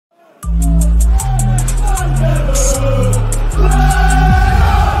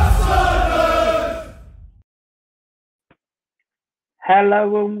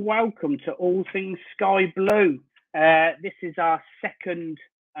Hello and welcome to All Things Sky Blue. This is our second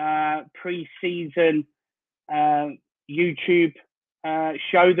pre-season uh, YouTube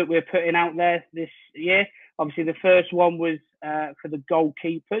show that we're putting out there this year. Obviously, the first one was for the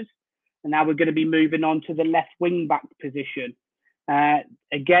goalkeepers, and now we're going to be moving on to the left wing back position.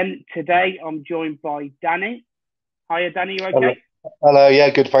 Again, today I'm joined by Danny. Hiya, Danny, you Hello. okay? Hello,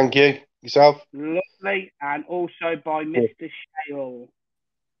 yeah, good, thank you. Yourself? Lovely. And also by Good. Mr. Shale.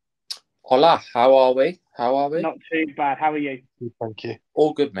 Hola, how are we? How are we? Not too bad. How are you? Good, thank you.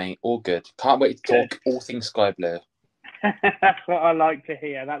 All good, mate. All good. Can't wait to Good. talk all things Sky Blue. That's what I like to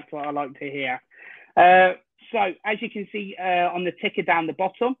hear. That's what I like to hear. So, as you can see on the ticker down the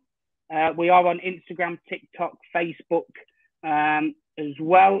bottom, we are on Instagram, TikTok, Facebook, as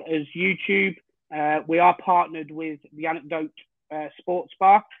well as YouTube. We are partnered with the Anecdote Sports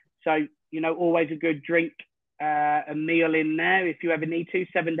Bar. So, always a good drink, a meal in there if you ever need to,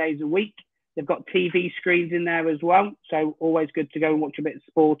 7 days a week. They've got TV screens in there as well. So, always good to go and watch a bit of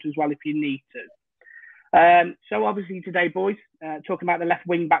sport as well if you need to. So obviously today, boys, talking about the left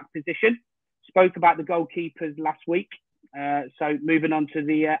wing back position. Spoke about the goalkeepers last week. So moving on to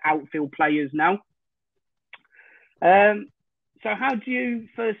the outfield players now. So how do you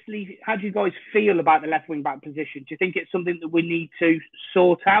guys feel about the left wing back position? Do you think it's something that we need to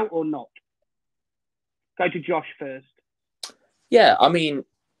sort out or not? Go to Josh first. Yeah, I mean,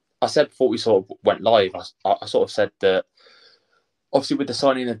 I said before we sort of went live, I sort of said that obviously with the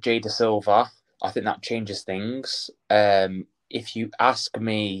signing of Jay Da Silva, I think that changes things. If you ask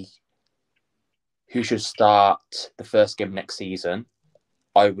me who should start the first game next season,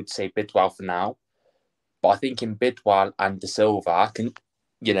 I would say Bidwell for now. But I think in Bidwell and Da Silva,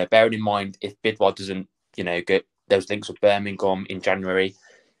 bearing in mind if Bidwell doesn't, get those links with Birmingham in January,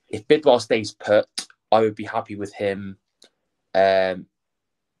 if Bidwell stays put, I would be happy with him. Him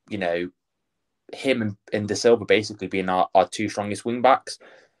and Da Silva basically being our two strongest wing backs.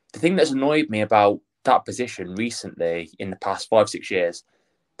 The thing that's annoyed me about that position recently in the past 5-6 years,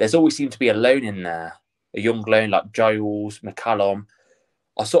 there's always seemed to be a loan in there, a young loan like Giles, McCallum.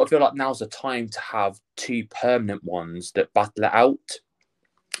 I sort of feel like now's the time to have two permanent ones that battle it out.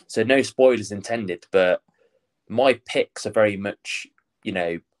 So no spoilers intended, but my picks are very much,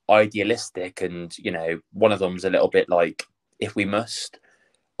 idealistic, and one of them's a little bit like if we must.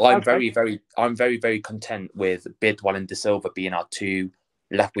 I'm very, very content with Bidwell and Da Silva being our two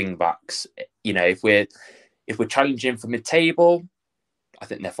left wing backs. If we're challenging for mid-table, I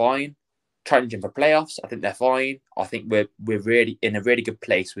think they're fine. Challenging for playoffs, I think they're fine. I think we're really in a really good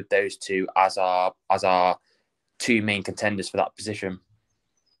place with those two as our two main contenders for that position.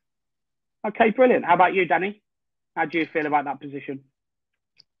 Okay, brilliant. How about you, Danny? How do you feel about that position?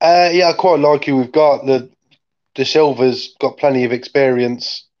 Yeah, I quite like you. We've got the Silva's got plenty of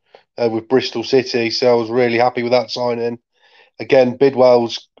experience with Bristol City, so I was really happy with that signing. Again,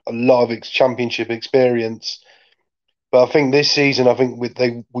 Bidwell's a lot of championship experience, but I think this season,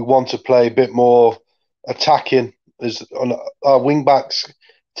 we want to play a bit more attacking. As on our wing backs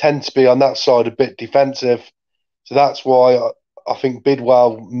tend to be on that side a bit defensive, so that's why I think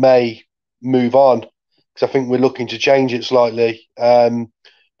Bidwell may move on, because I think we're looking to change it slightly.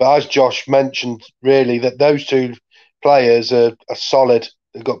 But as Josh mentioned, really, that those two players are solid.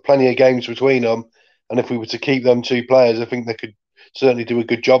 They've got plenty of games between them, and if we were to keep them two players, I think they could certainly do a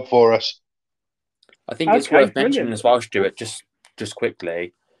good job for us. I think it's worth mentioning as well, Stuart, just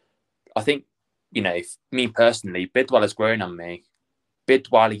quickly. I think, me personally, Bidwell has grown on me.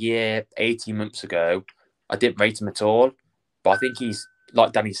 Bidwell a year, 18 months ago, I didn't rate him at all. But I think he's,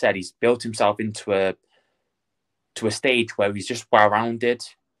 like Danny said, he's built himself into a stage where he's just well-rounded.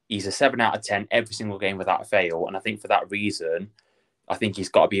 He's a 7 out of 10 every single game without a fail. And I think for that reason, I think he's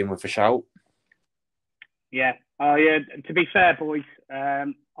got to be in with a shout. Yeah. To be fair, boys,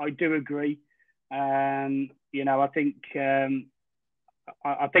 I do agree. I think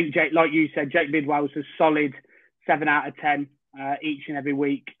Jake, like you said, Jake Bidwell's a solid 7 out of 10 each and every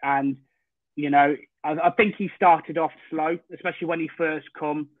week. And, I think he started off slow, especially when he first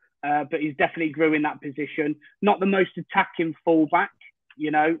come, but he's definitely grew in that position. Not the most attacking fullback,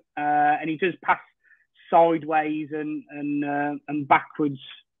 and he does pass sideways and backwards,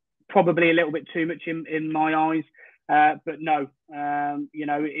 probably a little bit too much in my eyes. But no,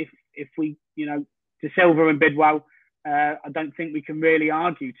 if we, Da Silva and Bidwell, I don't think we can really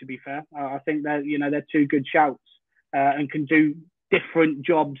argue, to be fair. I think they're two good shouts and can do different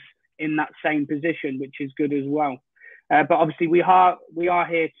jobs in that same position, which is good as well. But obviously we are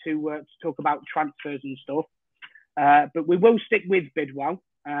here to talk about transfers and stuff. But we will stick with Bidwell.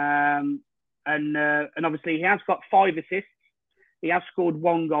 And obviously he has got 5 assists He has scored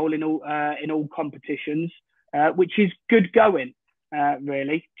 1 goal in all competitions, which is good going,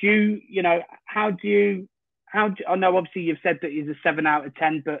 really. I know obviously you've said that he's a 7 out of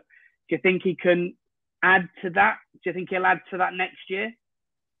 10, but do you think he can add to that? Do you think he'll add to that next year?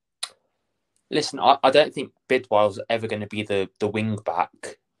 Listen, I don't think Bidwell's ever going to be the wing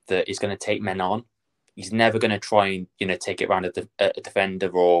back that is going to take men on. He's never going to try and take it around a defender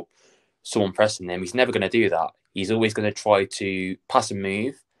or someone pressing him. He's never going to do that. He's always going to try to pass and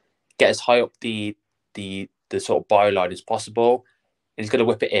move, get as high up the sort of byline as possible, and he's going to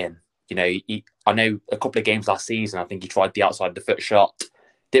whip it in. I know a couple of games last season, I think he tried the outside of the foot shot,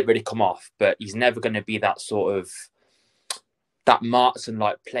 didn't really come off, but he's never going to be that sort of that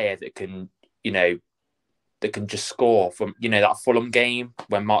Martin-like player that can just score from that Fulham game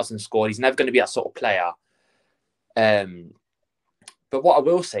when Martin scored. He's never going to be that sort of player. But what I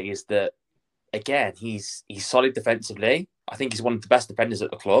will say is that, again, he's solid defensively. I think he's one of the best defenders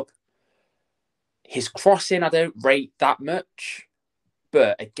at the club. His crossing, I don't rate that much.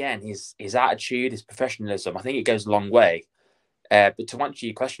 But again, his attitude, his professionalism, I think it goes a long way. But to answer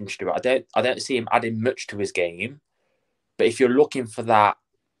your question, Stuart, I don't see him adding much to his game. But if you're looking for that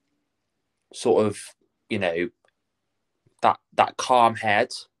sort of, that calm head,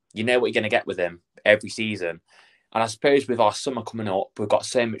 you know what you're going to get with him every season. And I suppose with our summer coming up, we've got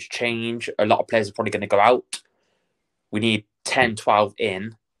so much change. A lot of players are probably going to go out. We need 10, 12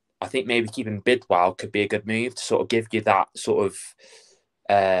 in. I think maybe keeping Bidwell could be a good move to sort of give you that sort of,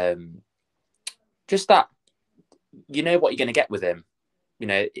 just that, you know what you're going to get with him.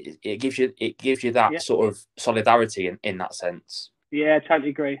 It gives you that sort of solidarity in that sense. Yeah, totally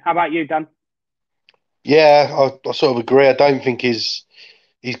agree. How about you, Dan? Yeah, I sort of agree. I don't think he's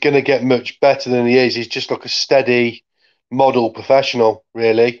going to get much better than he is. He's just like a steady model professional,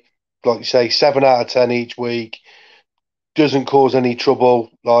 really. Like you say, 7 out of 10 each week. Doesn't cause any trouble.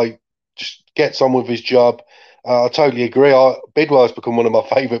 Just gets on with his job. I totally agree. Bidwell's become one of my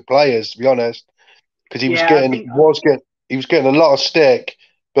favourite players, to be honest, because he was getting a lot of stick,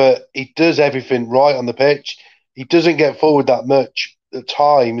 but he does everything right on the pitch. He doesn't get forward that much at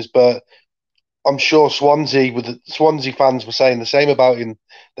times, but I'm sure Swansea fans were saying the same about him.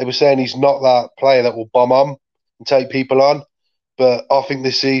 They were saying he's not that player that will bomb on and take people on. But I think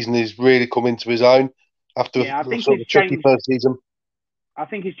this season he's really come into his own after sort of a tricky first season. I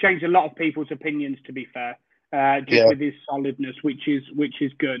think he's changed a lot of people's opinions, to be fair, with his solidness, which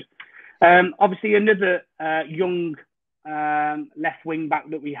is good. Obviously, another young left wing back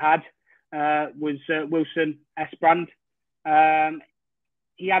that we had was Wilson Esbrand.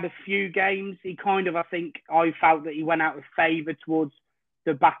 He had a few games. He I felt that he went out of favour towards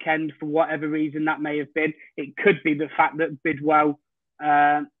the back end for whatever reason that may have been. It could be the fact that Bidwell,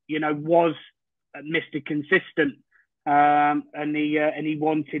 was Mr. Consistent, and he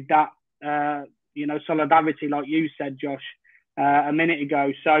wanted that, solidarity, like you said, Josh, a minute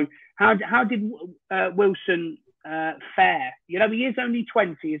ago. So how did Wilson fare? He is only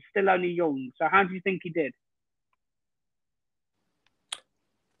 20. He's still only young. So how do you think he did?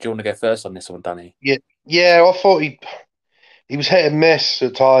 Do you want to go first on this one, Danny? Yeah. I thought he was hit and miss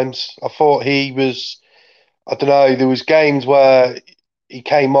at times. I thought he was. I don't know. There was games where he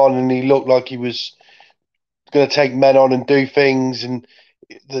came on and he looked like he was going to take men on and do things, and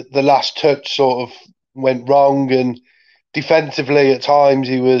the last touch sort of went wrong. And defensively, at times,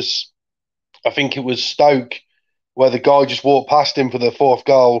 he was. I think it was Stoke where the guy just walked past him for the 4th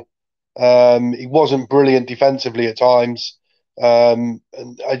goal. He wasn't brilliant defensively at times. And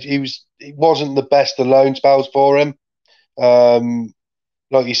he wasn't the best of loan spells for him.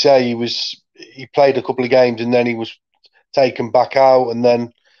 Like you say, he played a couple of games and then he was taken back out. And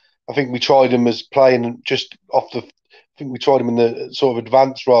then I think we tried him as playing just off the. I think we tried him in the sort of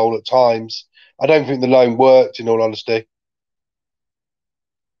advanced role at times. I don't think the loan worked, in all honesty.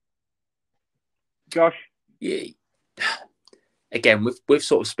 Josh? Yeah. Again, we've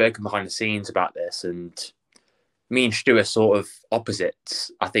sort of spoken behind the scenes about this, and me and Stu are sort of opposites.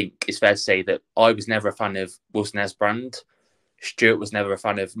 I think it's fair to say that I was never a fan of Wilson Esbrand. Stuart was never a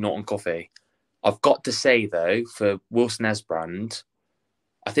fan of Norton Coffey. I've got to say, though, for Wilson Esbrand,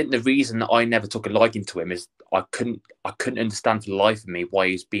 I think the reason that I never took a liking to him is I couldn't understand for the life of me why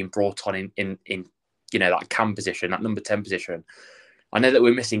he's being brought on in that cam position, that number 10 position. I know that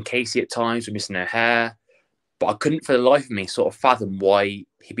we're missing Casey at times, we're missing O'Hare, but I couldn't for the life of me sort of fathom why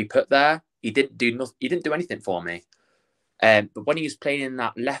he'd be put there. He didn't do anything for me. But when he was playing in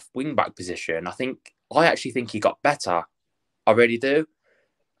that left wing back position, I actually think he got better. I really do.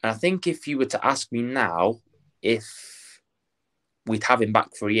 And I think if you were to ask me now if we'd have him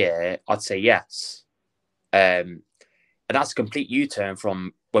back for a year, I'd say yes. And that's a complete U-turn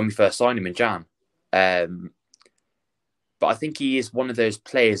from when we first signed him in Jan. But I think he is one of those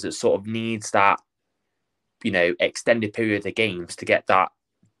players that sort of needs that, extended period of games to get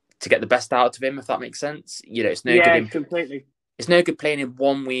the best out of him, if that makes sense. It's no good. Completely. It's no good playing him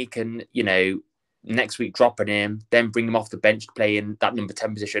 1 week and, next week dropping him, then bring him off the bench to play in that number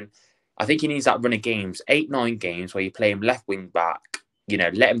 10 position. I think he needs that run of games, 8-9 games where you play him left wing back,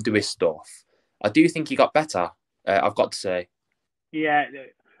 let him do his stuff. I do think he got better, I've got to say. Yeah,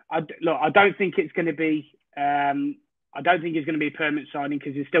 I don't think it's going to be. I don't think he's going to be a permanent signing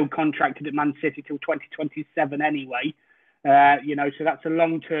because he's still contracted at Man City till 2027 anyway. So that's a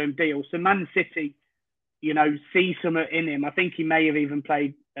long-term deal. So Man City, see something in him. I think he may have even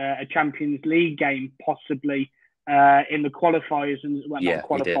played a Champions League game, possibly in the qualifiers not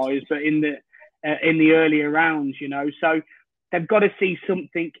qualifiers, but in the earlier rounds. So they've got to see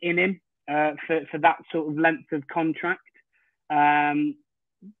something in him for that sort of length of contract.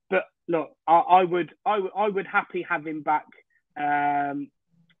 But look, I would happy have him back on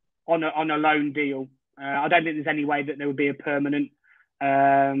a loan deal. I don't think there's any way that there would be a permanent.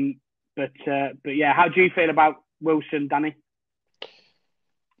 But yeah, how do you feel about Wilson, Danny?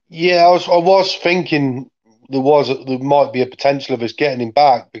 Yeah, I was thinking there might be a potential of us getting him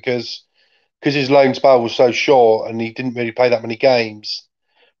back because his loan spell was so short and he didn't really play that many games.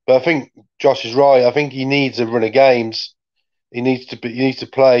 But I think Josh is right. I think he needs a run of games. He needs to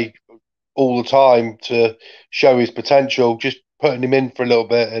play all the time to show his potential. Just putting him in for a little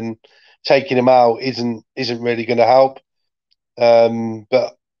bit and taking him out isn't really going to help.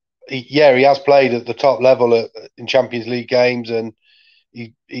 But he has played at the top level in Champions League games, and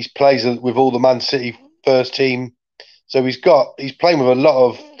he's plays with all the Man City first team. So he's playing with a lot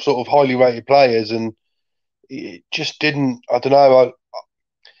of sort of highly rated players, and it just didn't. I don't know.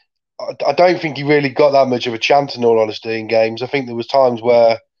 I don't think he really got that much of a chance, in all honesty, in games. I think there was times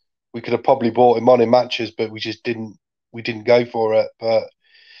where we could have probably brought him on in matches, but we just didn't. We didn't go for it. But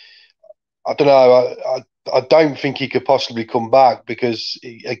I don't know. I don't think he could possibly come back because,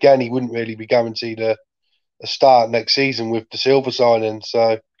 again, he wouldn't really be guaranteed a start next season with the Silva signing.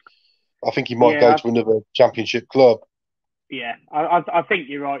 So I think he might go to another Championship club. Yeah, I think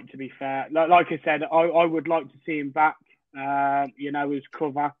you're right, to be fair. Like I said, I would like to see him back, as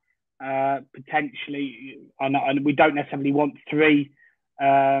cover. Potentially, and we don't necessarily want three,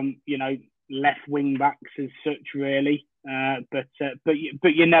 left wing backs as such, really. But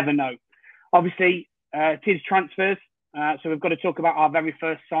you never know. Obviously, it is transfers, so we've got to talk about our very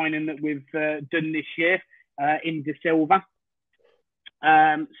first signing that we've done this year in De Silva.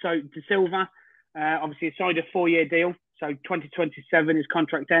 So De Silva, obviously, signed a 4-year deal. So 2027, his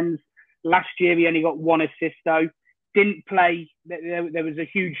contract ends. Last year, he only got 1 assist though. Didn't play. There was a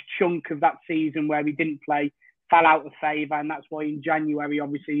huge chunk of that season where he didn't play, fell out of favour, and that's why in January,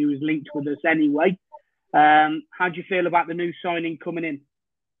 obviously, he was linked with us anyway. How do you feel about the new signing coming in,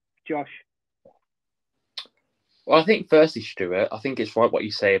 Josh? Well, I think firstly, Stuart, I think it's right what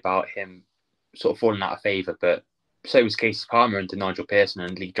you say about him sort of falling out of favour, but so was Casey Palmer and Nigel Pearson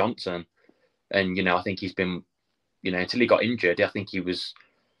and Lee Johnson. And, I think he's been, until he got injured, I think he was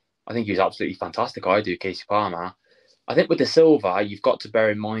absolutely fantastic. I do, Casey Palmer. I think with De Silva, you've got to bear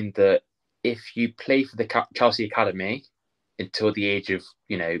in mind that if you play for the Chelsea Academy until the age of,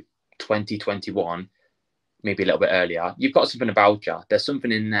 20, 21, maybe a little bit earlier, you've got something about you. There's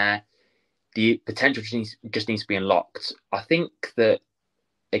something in there. The potential just needs to be unlocked. I think that,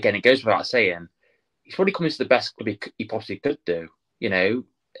 again, it goes without saying, he's probably coming to the best club he possibly could do.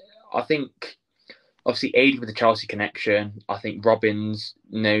 I think, obviously, aided with the Chelsea connection, I think Robbins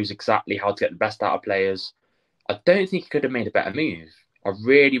knows exactly how to get the best out of players. I don't think he could have made a better move. I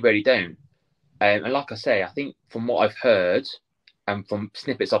really, really don't. And like I say, I think from what I've heard and from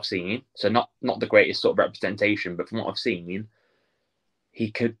snippets I've seen, so not the greatest sort of representation, but from what I've seen, he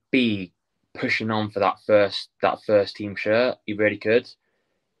could be pushing on for that first team shirt. He really could.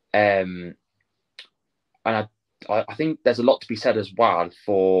 And I think there's a lot to be said as well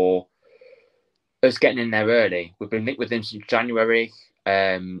for us getting in there early. We've been linked with him since January.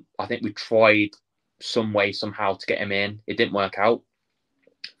 I think we tried some way, somehow to get him in. It didn't work out.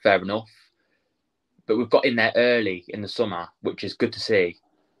 Fair enough. But we've got in there early in the summer, which is good to see.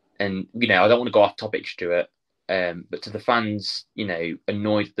 And, I don't want to go off topic, Stuart, but to the fans,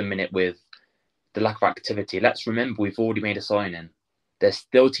 annoyed at the minute with the lack of activity, let's remember we've already made a signing. There's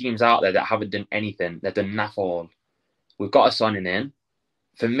still teams out there that haven't done anything. They've done naff all. We've got a signing in.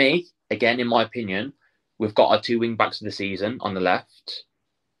 For me, again, in my opinion, we've got our 2 wing backs of the season on the left.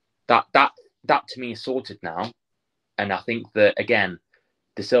 That to me is sorted now. And I think that, again,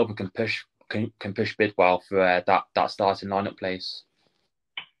 De Silva can push can push Bidwell for that starting lineup place.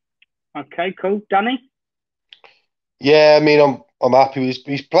 Okay, cool. Danny? Yeah, I mean, I'm happy.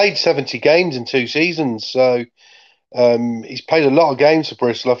 He's played 70 games in 2 seasons, so he's played a lot of games for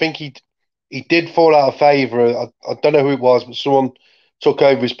Bristol. I think he did fall out of favour. I don't know who it was, but someone took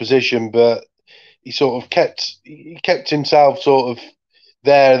over his position. But he sort of kept himself sort of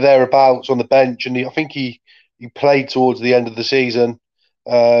thereabouts on the bench, and I think he played towards the end of the season.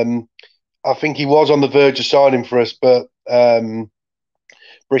 I think he was on the verge of signing for us, but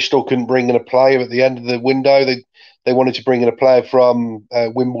Bristol couldn't bring in a player at the end of the window. They wanted to bring in a player from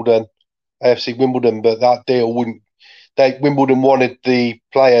Wimbledon, AFC Wimbledon, but that deal wouldn't. Wimbledon wanted the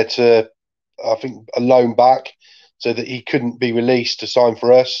player to, I think, a loan back, so that he couldn't be released to sign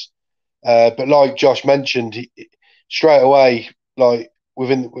for us. But like Josh mentioned, straight away, like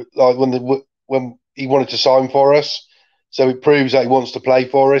when he wanted to sign for us, so it proves that he wants to play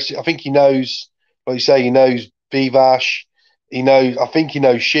for us. I think he knows, like you say, he knows Vivash. I think he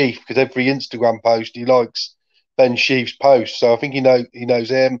knows Sheaf, because every Instagram post he likes Ben Sheaf's post. So I think he knows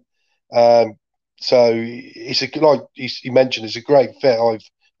him. So it's like he mentioned, it's a great fit.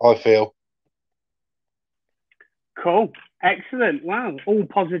 I feel. Cool, excellent. Wow, all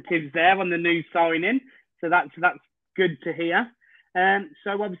positives there on the new signing. So that's good to hear.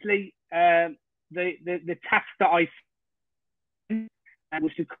 So obviously, the task that I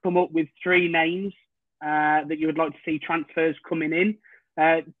was to come up with 3 names that you would like to see transfers coming in.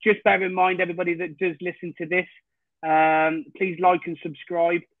 Just bear in mind, everybody that does listen to this, please like and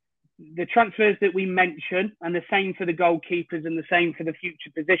subscribe. The transfers that we mention, and the same for the goalkeepers and the same for the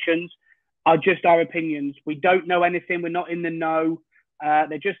future positions, are just our opinions. We don't know anything. We're not in the know.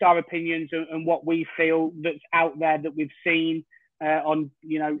 They're just our opinions and what we feel that's out there that we've seen on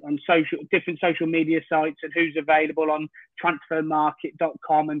different social media sites, and who's available on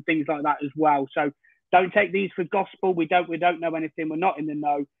transfermarket.com and things like that as well. So don't take these for gospel. We don't know anything. We're not in the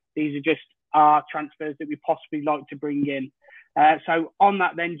know. These are just our transfers that we possibly like to bring in. So on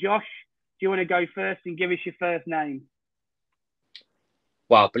that then, Josh, do you want to go first and give us your first name?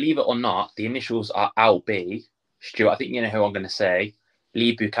 Well, believe it or not, the initials are LB. Stuart, I think you know who I'm going to say.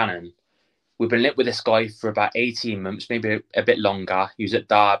 Lee Buchanan. We've been linked with this guy for about 18 months, maybe a bit longer. He was at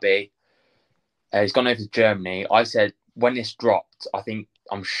Derby. He's gone over to Germany. I said, when this dropped,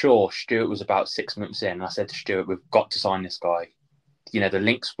 I'm sure Stuart was about 6 months in. I said to Stuart, we've got to sign this guy. The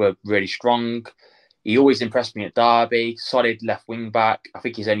links were really strong. He always impressed me at Derby. Solid left wing back. I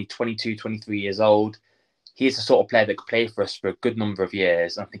think he's only 22, 23 years old. He's the sort of player that could play for us for a good number of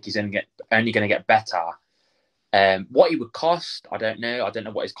years. I think he's only going to get better. What he would cost, I don't know. I don't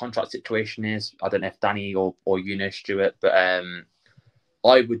know what his contract situation is. I don't know if Danny or you know, Stuart, but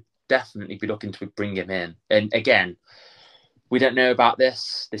I would definitely be looking to bring him in. And again, we don't know about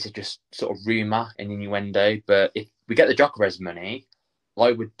this. This is just sort of rumour and innuendo. But if we get the Gyökeres money,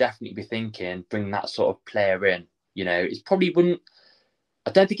 I would definitely be thinking bring that sort of player in. It probably wouldn't. I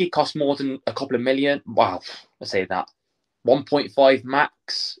don't think it costs more than a couple of million. Wow, let's say that 1.5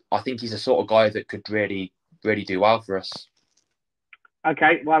 max. I think he's the sort of guy that could really do well for us.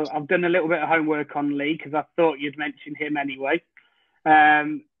 Okay, well, I've done a little bit of homework on Lee because I thought you'd mention him anyway.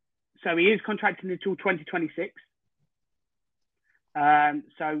 So he is contracted until 2026.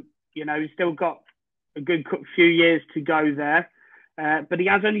 So he's still got a good few years to go there. But he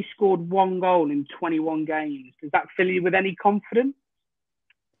has only scored 1 goal in 21 games. Does that fill you with any confidence?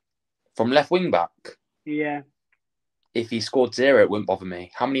 From left wing back? Yeah. If he scored 0, it wouldn't bother me.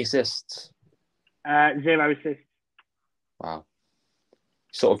 How many assists? 0 assists. Wow.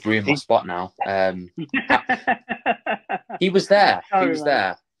 Sort of ruined my spot now. He was there. Sorry, he was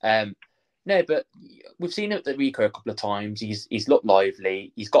there. No, but we've seen him at Rico a couple of times. He's looked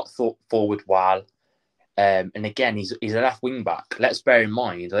lively. He's got forward well. And again, he's a left wing back. Let's bear in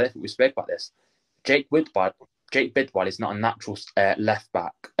mind, I don't think we spoke about this. Jake Bidwell is not a natural left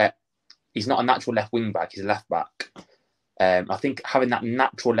back. He's not a natural left wing back. He's a left back. I think having that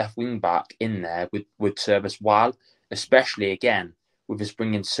natural left wing back in there would serve us well, especially again with us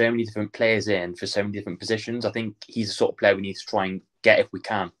bringing so many different players in for so many different positions. I think he's the sort of player we need to try and get if we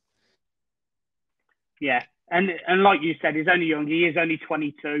can. Yeah, and like you said, he's only young. He is only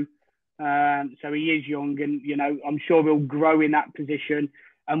 22, so he is young, and I'm sure he'll grow in that position.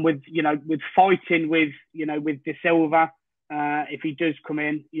 And with fighting with De Silva, if he does come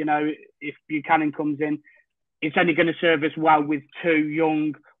in, if Buchanan comes in, it's only going to serve us well with 2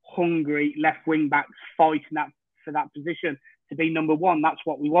 young, hungry left wing backs fighting for that position to be number 1. That's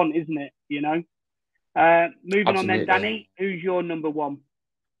what we want, isn't it? Moving Absolutely. on then, Danny, who's your number 1?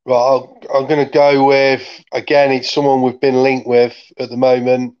 Right, I'm going to go with, again, it's someone we've been linked with at the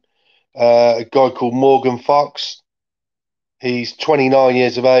moment. a guy called Morgan Fox. He's 29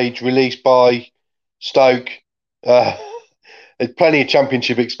 years of age, released by Stoke. Had plenty of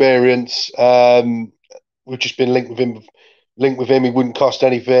championship experience. We've just been linked with him. He wouldn't cost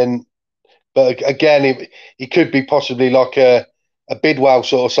anything. But again, he could be possibly like a Bidwell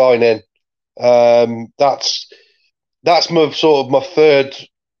sort of signing. That's my third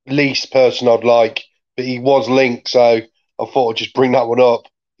least person I'd like, but he was linked, so I thought I'd just bring that one up.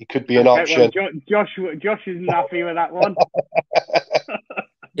 He could be an option. Well, Josh isn't happy with that one.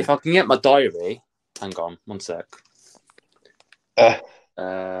 If I can get my diary, hang on, one sec. Don't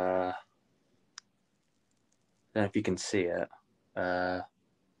know if you can see it. That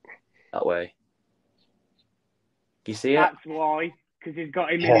way. Do you see it? That's why, because he's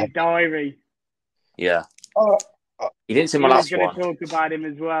got him in his diary. Yeah. He didn't see my last one. We're going to talk about him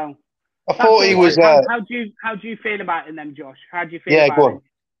as well. I thought he was. How do you feel about him then, Josh? How do you feel about him?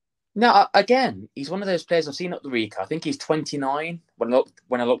 No, again, he's one of those players I've seen up the week. I think he's 29 when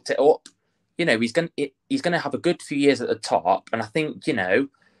I looked it up. You know, he's gonna have a good few years at the top, and I think, you know,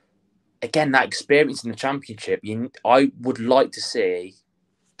 again, that experience in the Championship, I would like to see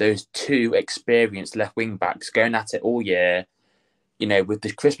those two experienced left wing backs going at it all year. You know, with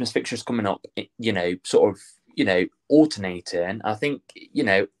the Christmas fixtures coming up, you know, sort of, you know, alternating. I think, you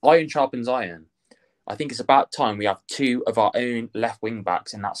know, iron sharpens iron. I think it's about time we have two of our own left wing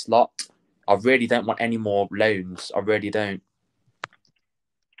backs in that slot. I really don't want any more loans. I really don't.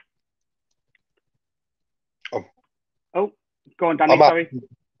 Oh, go on, Danny. Sorry.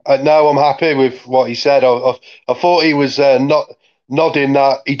 No, I'm happy with what he said. I thought he was not nodding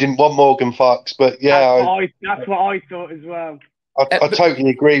that he didn't want Morgan Fox, but yeah, that's what I thought as well. I totally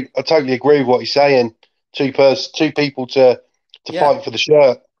agree. I totally agree with what he's saying. Two people to fight for the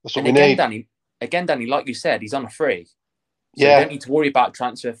shirt. That's what we need. Danny, like you said, he's on a free. So you don't need to worry about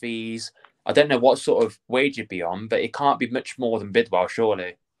transfer fees. I don't know what sort of wage you'd be on, but it can't be much more than Bidwell,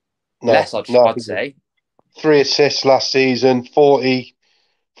 surely. No, less, I'd say. 3 assists last season, 40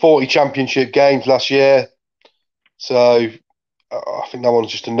 championship games last year. So I think that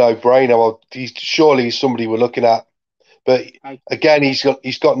one's just a no-brainer. Surely he's somebody we're looking at. But again, he's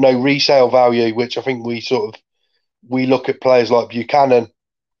got no resale value, which I think we look at players like Buchanan,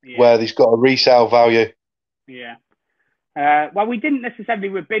 where he's got a resale value. Yeah. Well, we didn't necessarily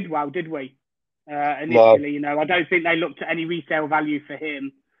with Bidwell, did we? Initially, No. You know, I don't think they looked at any resale value for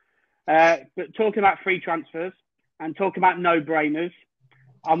him. But talking about free transfers and talking about no-brainers,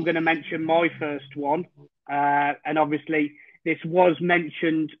 I'm going to mention my first one. And obviously, this was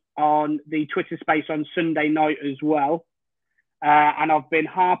mentioned on the Twitter space on Sunday night as well. And I've been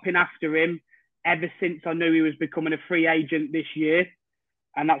harping after him ever since I knew he was becoming a free agent this year.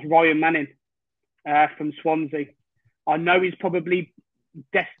 And that's Ryan Manning from Swansea. I know he's probably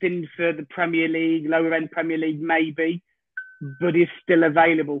destined for the Premier League, lower-end Premier League maybe, but he's still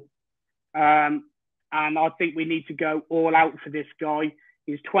available. And I think we need to go all out for this guy.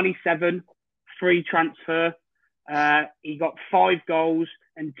 He's 27, free transfer. He got 5 goals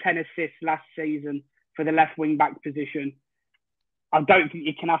and 10 assists last season for the left wing-back position. I don't think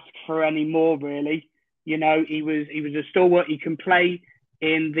you can ask for any more, really. You know, he was a stalwart. He can play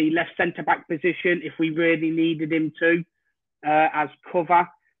in the left centre-back position if we really needed him to, as cover.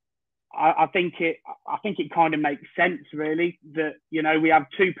 I think it kind of makes sense, really, that, you know, we have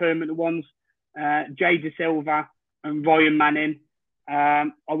 2 permanent ones, Jay De Silva and Ryan Manning.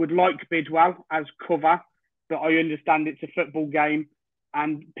 I would like Bidwell as cover, but I understand it's a football game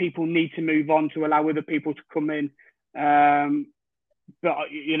and people need to move on to allow other people to come in.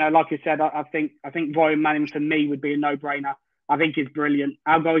 But, you know, like I said, I think Ryan Manning for me would be a no-brainer. I think he's brilliant.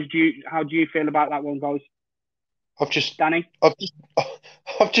 How do you feel about that one, guys? Danny?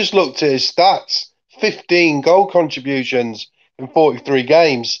 I've just looked at his stats. 15 goal contributions in 43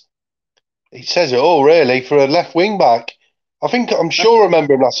 games. He says it all, really, for a left wing back. I'm sure I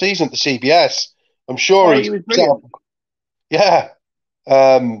remember him last season at the CBS. I'm sure he was brilliant. Yeah.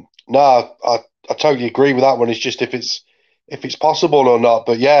 No, I totally agree with that one. It's just if it's possible or not.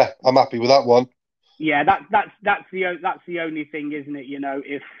 But yeah, I'm happy with that one. Yeah, that's the only thing, isn't it? You know,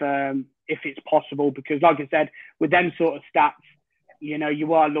 if it's possible, because like I said, with them sort of stats, you know,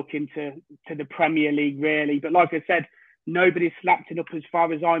 you are looking to the Premier League really. But like I said, nobody's slapped it up as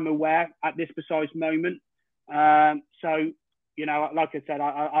far as I'm aware at this precise moment. So, you know, like I said,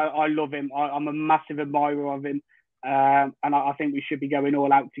 I love him. I'm a massive admirer of him, and I think we should be going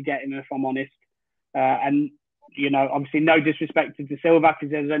all out to get him, if I'm honest. And you know, obviously, no disrespect to De Silva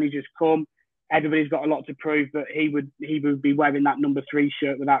because he's only just come. Everybody's got a lot to prove, but he would be wearing that number 3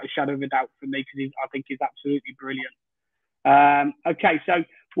 shirt without a shadow of a doubt for me, because I think he's absolutely brilliant. Okay, so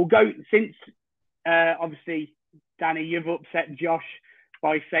we'll go, since obviously, Danny, you've upset Josh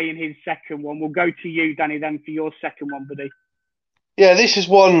by saying his second one. We'll go to you, Danny, then for your second one, buddy. Yeah, this is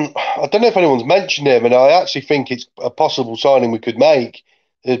one, I don't know if anyone's mentioned him, and I actually think it's a possible signing we could make.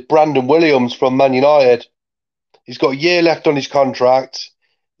 Is Brandon Williams from Man United. He's got a year left on his contract.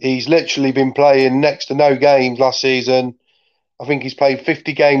 He's literally been playing next to no games last season. I think he's played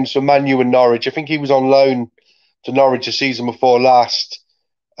 50 games for Man U and Norwich. I think he was on loan to Norwich the season before last.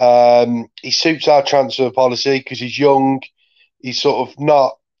 He suits our transfer policy because he's young. He's sort of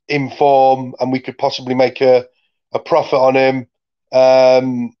not in form, and we could possibly make a profit on him.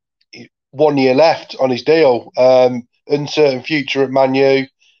 1 year left on his deal. Uncertain future at Man U.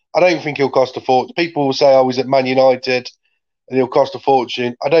 I don't think he'll cost a fortune. People will say, "Oh, he's at Man United and he'll cost a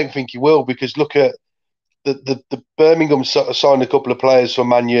fortune." I don't think he will, because look at the Birmingham signed a couple of players for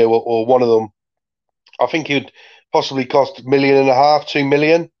Man U, or one of them. I think he'd possibly cost £1.5 million, £2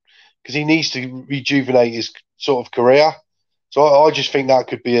 million, because he needs to rejuvenate his sort of career. So I just think that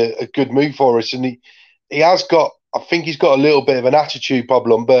could be a good move for us. And he has got, I think he's got a little bit of an attitude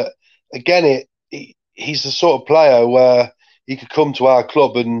problem, but again, he's the sort of player where he could come to our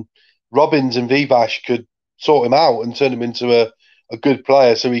club and Robbins and Vivash could sort him out and turn him into a good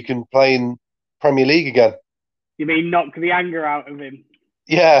player so he can play in Premier League again. You mean knock the anger out of him?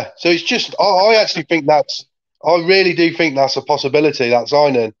 Yeah. So it's just, I actually think I really do think that's a possibility, that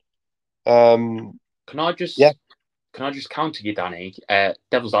signing. Can I just counter you, Danny?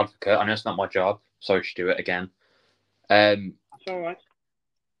 Devil's advocate. I know it's not my job. Sorry, Stuart, again. That's all right.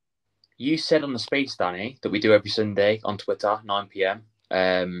 You said on the space, Danny, that we do every Sunday on Twitter, 9 p.m.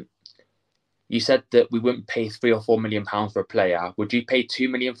 You said that we wouldn't pay £3 or £4 million for a player. Would you pay £2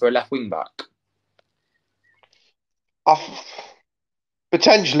 million for a left wing back?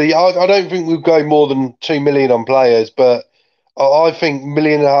 Potentially. I don't think we'd go more than £2 million on players, but I think £1.5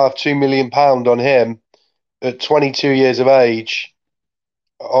 million, £2 million on him at 22 years of age,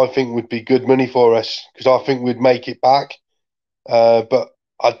 I think would be good money for us, because I think we'd make it back. But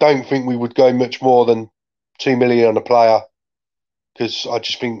I don't think we would go much more than £2 million on a player, because I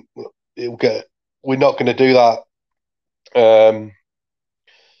just think we're not going to do that.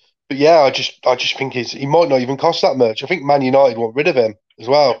 But yeah, I just think he might not even cost that much. I think Man United want rid of him as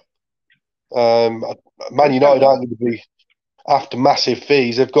well. Man United aren't going to be after massive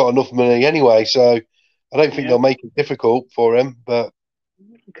fees. They've got enough money anyway, so I don't think they'll make it difficult for him. But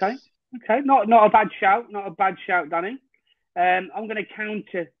okay, not a bad shout, Danny. I'm going to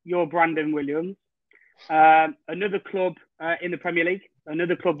counter your Brandon Williams. Another club in the Premier League,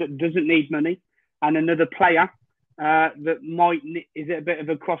 another club that doesn't need money, and another player that is at a bit of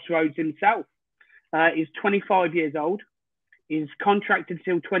a crossroads himself. He's 25 years old. He's contracted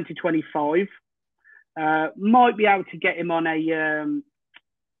till 2025. Might be able to get him on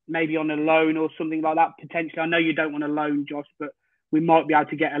maybe on a loan or something like that, potentially. I know you don't want a loan, Josh, but we might be able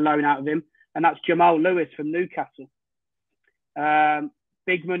to get a loan out of him. And that's Jamal Lewis from Newcastle.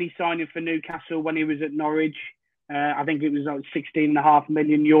 Big money signing for Newcastle when he was at Norwich. I think it was like 16.5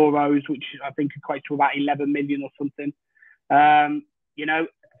 million euros, which I think equates to about 11 million or something.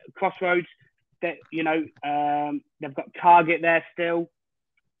 Crossroads, they've got Target there still.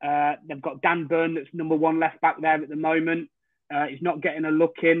 They've got Dan Burn, that's number one left back there at the moment. He's not getting a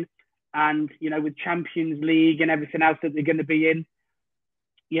look in. And, with Champions League and everything else that they're going to be in,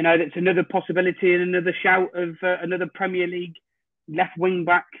 that's another possibility and another shout of another Premier League left wing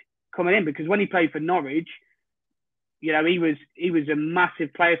back coming in. Because when he played for Norwich, he was a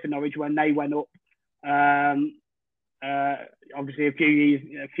massive player for Norwich when they went up. Obviously a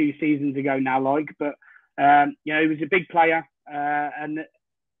few seasons ago now, but he was a big player, and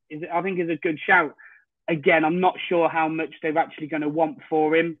I think is a good shout. Again, I'm not sure how much they're actually going to want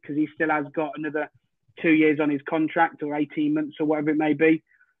for him, because he still has got another 2 years on his contract, or 18 months or whatever it may be.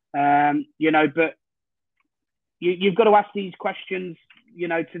 But you've got to ask these questions,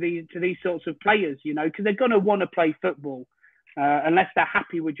 to these sorts of players, because they're going to want to play football, unless they're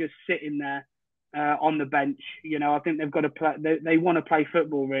happy with just sitting there on the bench. I think they've got to play. They want to play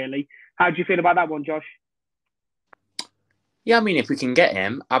football, really. How do you feel about that one, Josh? Yeah, I mean, if we can get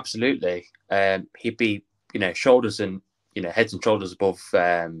him, absolutely. He'd be, shoulders and heads and shoulders above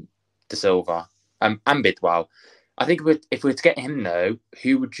De Silva and Bidwell. I think if we were to get him though,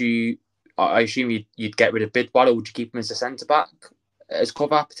 who would you? I assume you'd get rid of Bidwell, or would you keep him as a centre back, as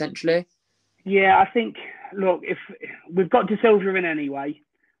cover potentially? Yeah, I think. Look, if we've got De Silva in anyway,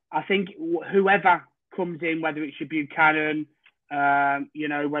 I think whoever comes in, whether it's your Buchanan,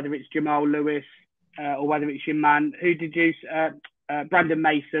 whether it's Jamal Lewis, or whether it's your man, who did you? Brandon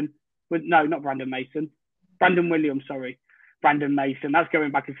Mason. No, not Brandon Mason. Brandon Williams, sorry. Brandon Mason. That's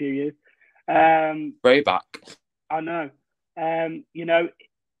going back a few years. Way back. I know. You know,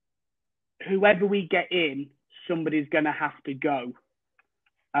 whoever we get in, somebody's going to have to go.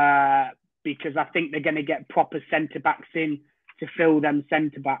 Because I think they're going to get proper centre backs in to fill them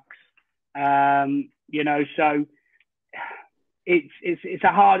centre backs. You know, so it's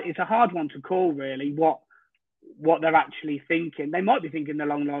a hard one to call, really. What they're actually thinking. They might be thinking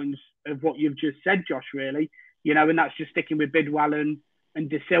along the lines of what you've just said, Josh. Really, you know, and that's just sticking with Bidwell and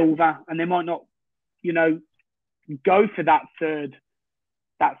De Silva, and they might not, you know, go for that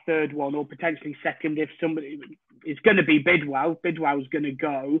third one, or potentially second if somebody. It's going to be Bidwell. Bidwell's going to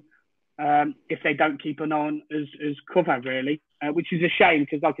go if they don't keep an eye on as cover, really, which is a shame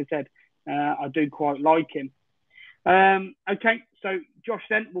because, like I said, I do quite like him. Okay, so Josh,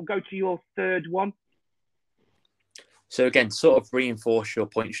 then we'll go to your third one. So again, sort of reinforce your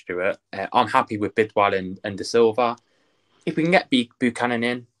point, Stuart. I'm happy with Bidwell and De Silva. If we can get Buchanan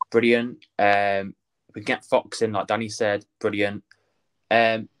in, brilliant. If we can get Fox in, like Danny said, brilliant.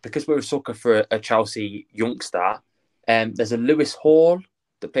 Because we're a sucker for a Chelsea youngster, there's a Lewis Hall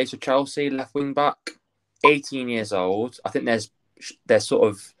that plays for Chelsea, left wing back, 18 years old. I think there's sort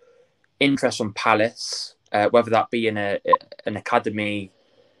of interest from Palace, whether that be in an academy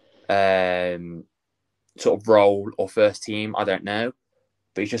sort of role or first team, I don't know.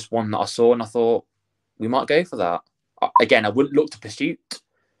 But it's just one that I saw and I thought we might go for that. Again, I wouldn't look to pursuit,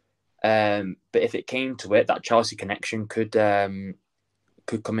 but if it came to it, that Chelsea connection could come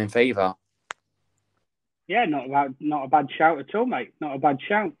in favour. Yeah, not a bad shout at all, mate. Not a bad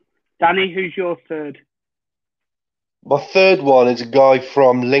shout. Danny, who's your third? My third one is a guy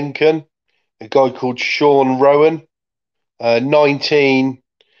from Lincoln, a guy called Sean Rowan, 19.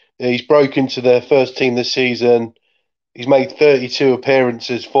 He's broken to their first team this season. He's made 32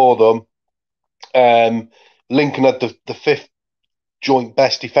 appearances for them. Lincoln had the fifth joint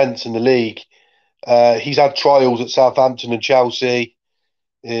best defence in the league. He's had trials at Southampton and Chelsea.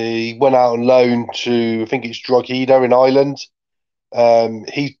 He went out on loan to, I think it's Drogheda in Ireland.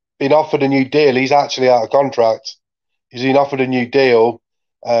 He's been offered a new deal. He's actually out of contract. He's been offered a new deal,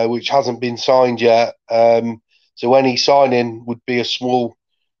 which hasn't been signed yet. So any signing would be a small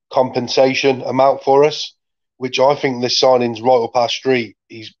compensation amount for us, which I think this signing's right up our street.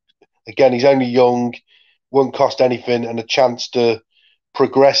 He's only young, won't cost anything, and a chance to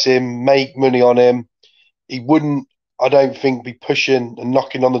progress him, make money on him. He wouldn't, I don't think, be pushing and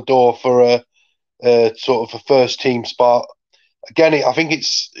knocking on the door for a sort of a first team spot. Again, I think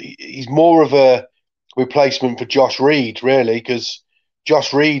he's more of a replacement for Josh Reed, really, because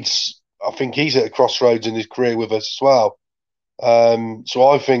Josh Reed's, I think he's at a crossroads in his career with us as well. So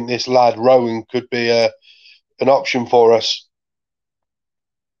I think this lad Rowan could be an option for us.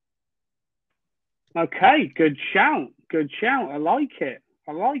 Okay, good shout. Good shout. I like it.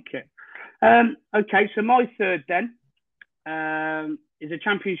 Okay, so my third then is a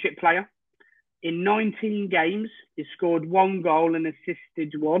championship player. In 19 games, he's scored 1 goal and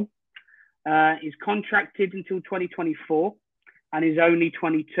assisted 1. He's contracted until 2024 and he's only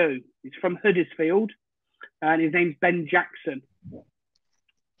 22. He's from Huddersfield and his name's Ben Jackson.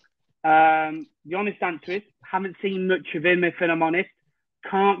 The honest answer is, haven't seen much of him, if I'm honest.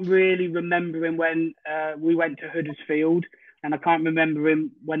 Can't really remember him when we went to Huddersfield, and I can't remember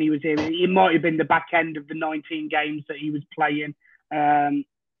him when he was here. It might have been the back end of the 19 games that he was playing,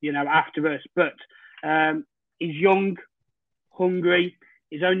 you know, after us. But he's young, hungry.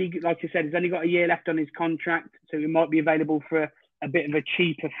 He's only, like I said, he's only got a year left on his contract, so he might be available for a bit of a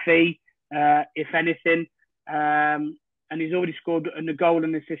cheaper fee, if anything. And he's already scored a goal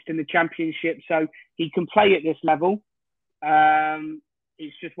and assist in the championship, so he can play at this level.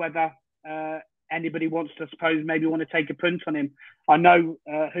 It's just whether anybody wants to, I suppose, maybe want to take a punt on him. I know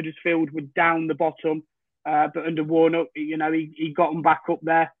Huddersfield were down the bottom, but under Warnock, you know, he got them back up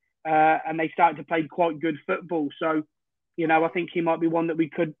there, and they started to play quite good football. So, you know, I think he might be one that we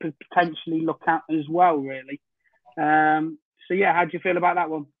could potentially look at as well, really. So yeah, how do you feel about that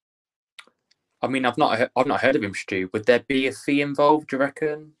one? I mean, I've not heard of him, Stu. Would there be a fee involved, do you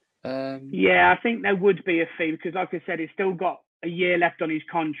reckon? Yeah, I think there would be a fee because, like I said, he's still got a year left on his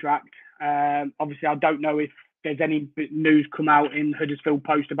contract. Obviously, I don't know if there's any news come out in Huddersfield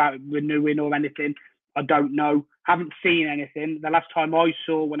Post about renewing or anything. I don't know. Haven't seen anything. The last time I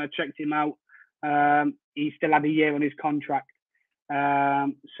saw, when I checked him out, he still had a year on his contract.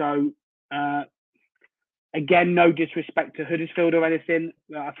 Again, no disrespect to Huddersfield or anything.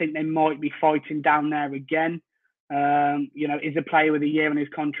 I think they might be fighting down there again. You know, is a player with a year on his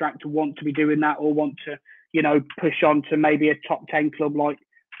contract to want to be doing that or want to, you know, push on to maybe a top 10 club like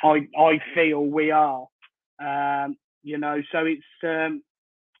I feel we are. you know. So it's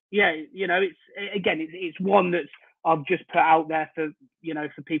yeah, you know, it's one that I've just put out there for, you know,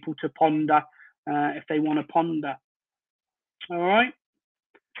 for people to ponder if they want to ponder. All right,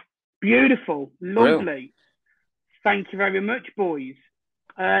 beautiful, lovely. Brilliant. Thank you very much, boys.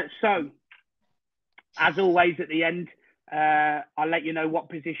 So, as always, at the end, I'll let you know what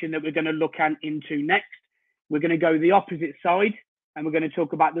position that we're going to look at into next. We're going to go the opposite side, and we're going to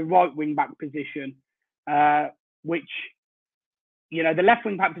talk about the right wing back position, which, you know, the left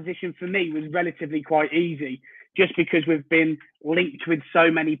wing back position for me was relatively quite easy, just because we've been linked with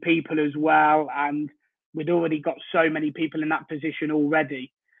so many people as well, and we'd already got so many people in that position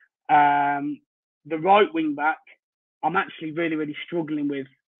already. The right wing back, I'm actually really, really struggling with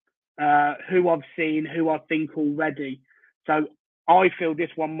who I've seen, who I think already. So I feel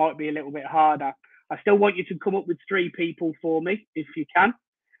this one might be a little bit harder. I still want you to come up with 3 people for me if you can.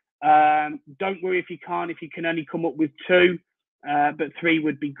 Don't worry if you can't, if you can only come up with 2, but 3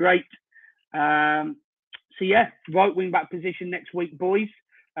 would be great. So yeah, right wing back position next week, boys.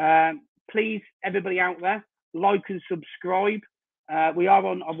 Please, everybody out there, like and subscribe. We are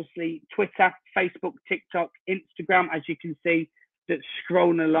on, obviously, Twitter, Facebook, TikTok, Instagram, as you can see, that's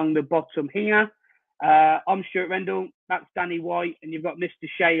scrolling along the bottom here. I'm Stuart Rendell, that's Danny White, and you've got Mr.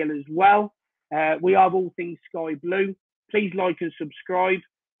 Shale as well. We are all things Sky Blue. Please like and subscribe,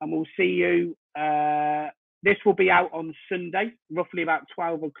 and we'll see you. This will be out on Sunday, roughly about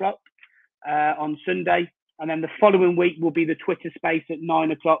 12 o'clock on Sunday. And then the following week will be the Twitter space at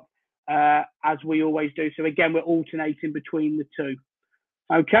 9 o'clock, as we always do. So again, we're alternating between the 2.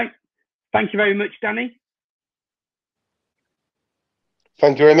 Okay. Thank you very much, Danny.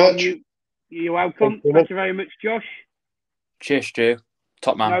 Thank you very much. You're welcome. Thank you very much, Josh. Cheers, Stu.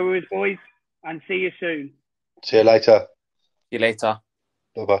 Top man. No worries, boys. And see you soon. See you later. See you later.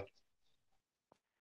 Bye-bye.